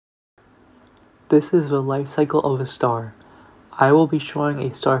This is the life cycle of a star. I will be showing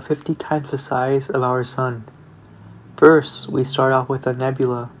a star 50 times the size of our sun. First, we start off with a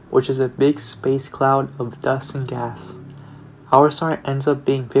nebula, which is a big space cloud of dust and gas. Our star ends up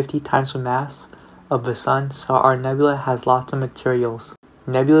being 50 times the mass of the sun, so our nebula has lots of materials.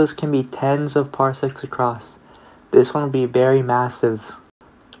 Nebulas can be tens of parsecs across. This one will be very massive.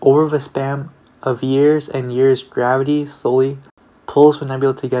 Over the span of years and years, gravity slowly pulls the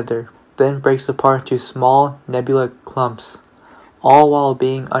nebula together, then breaks apart into small nebula clumps, all while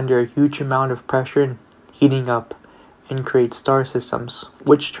being under a huge amount of pressure and heating up, and create star systems,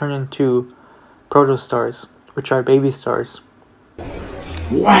 which turn into protostars, which are baby stars.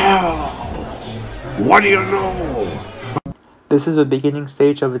 Wow! What do you know? This is the beginning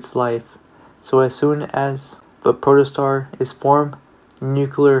stage of its life, so as soon as the protostar is formed,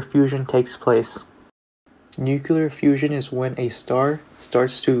 nuclear fusion takes place. Nuclear fusion is when a star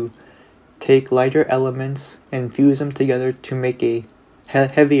starts to take lighter elements and fuse them together to make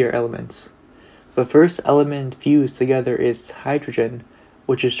heavier elements. The first element fused together is hydrogen,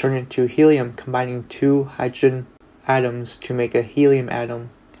 which is turned into helium, combining two hydrogen atoms to make a helium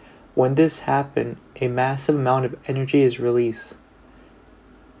atom. When this happens, a massive amount of energy is released.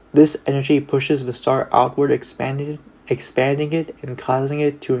 This energy pushes the star outward, expanding it and causing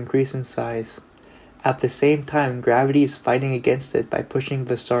it to increase in size. At the same time, gravity is fighting against it by pushing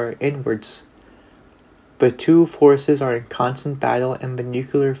the star inwards. The two forces are in constant battle, and the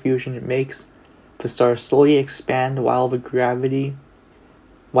nuclear fusion makes the star slowly expand while gravity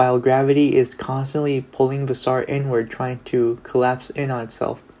is constantly pulling the star inward, trying to collapse in on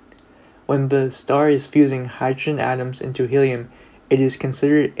itself. When the star is fusing hydrogen atoms into helium, it is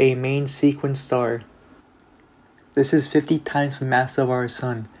considered a main sequence star. This is 50 times the mass of our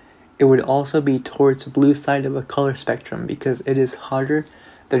sun. It would also be towards the blue side of a color spectrum because it is hotter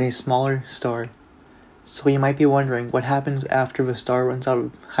than a smaller star. So you might be wondering, what happens after the star runs out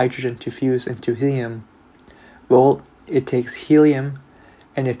of hydrogen to fuse into helium? Well, it takes helium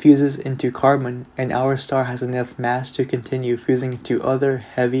and it fuses into carbon, and our star has enough mass to continue fusing into other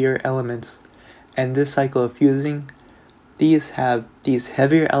heavier elements. And this cycle of fusing these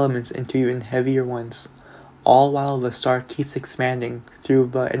heavier elements into even heavier ones, all while the star keeps expanding through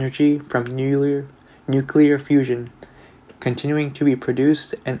the energy from nuclear fusion, continuing to be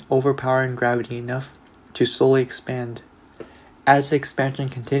produced and overpowering gravity enough to slowly expand. As the expansion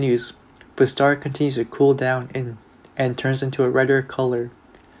continues, the star continues to cool down and turns into a redder color.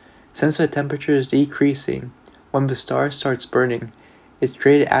 Since the temperature is decreasing, when the star starts burning, it's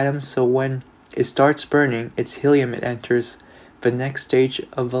created atoms, so when it starts burning, its helium it enters the next stage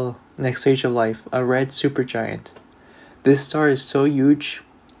of life, a red supergiant. This star is so huge,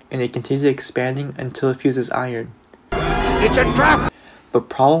 and it continues expanding until it fuses iron. It's a trap! The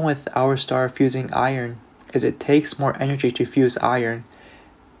problem with our star fusing iron is it takes more energy to fuse iron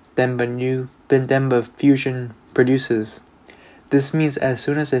than the fusion produces. This means as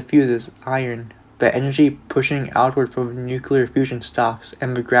soon as it fuses iron, the energy pushing outward from nuclear fusion stops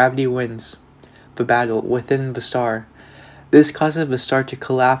and the gravity wins the battle within the star. This causes the star to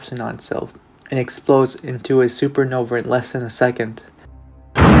collapse in on itself and explodes into a supernova in less than a second.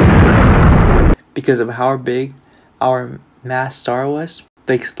 Because of how big our mass star was,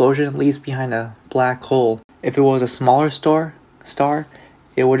 the explosion leaves behind a black hole. If it was a smaller star,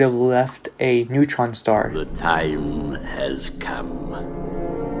 it would have left a neutron star. The time has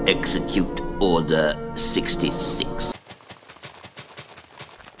come. Execute Order 66.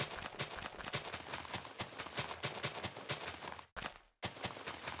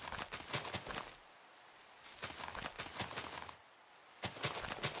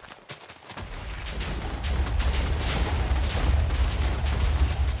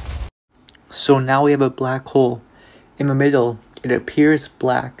 So now we have a black hole. In the middle, it appears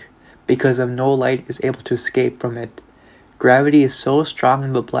black because of no light is able to escape from it. Gravity is so strong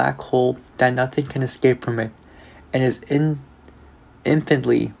in the black hole that nothing can escape from it, and is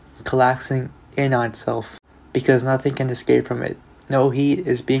infinitely collapsing in on itself because nothing can escape from it. No heat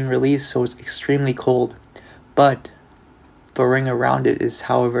is being released, so it's extremely cold. But the ring around it is,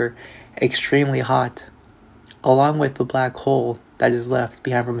 however, extremely hot. Along with the black hole that is left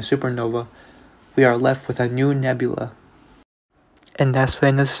behind from a supernova, we are left with a new nebula. And that's the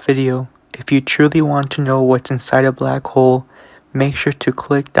end of this video. If you truly want to know what's inside a black hole, make sure to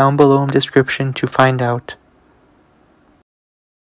click down below in the description to find out.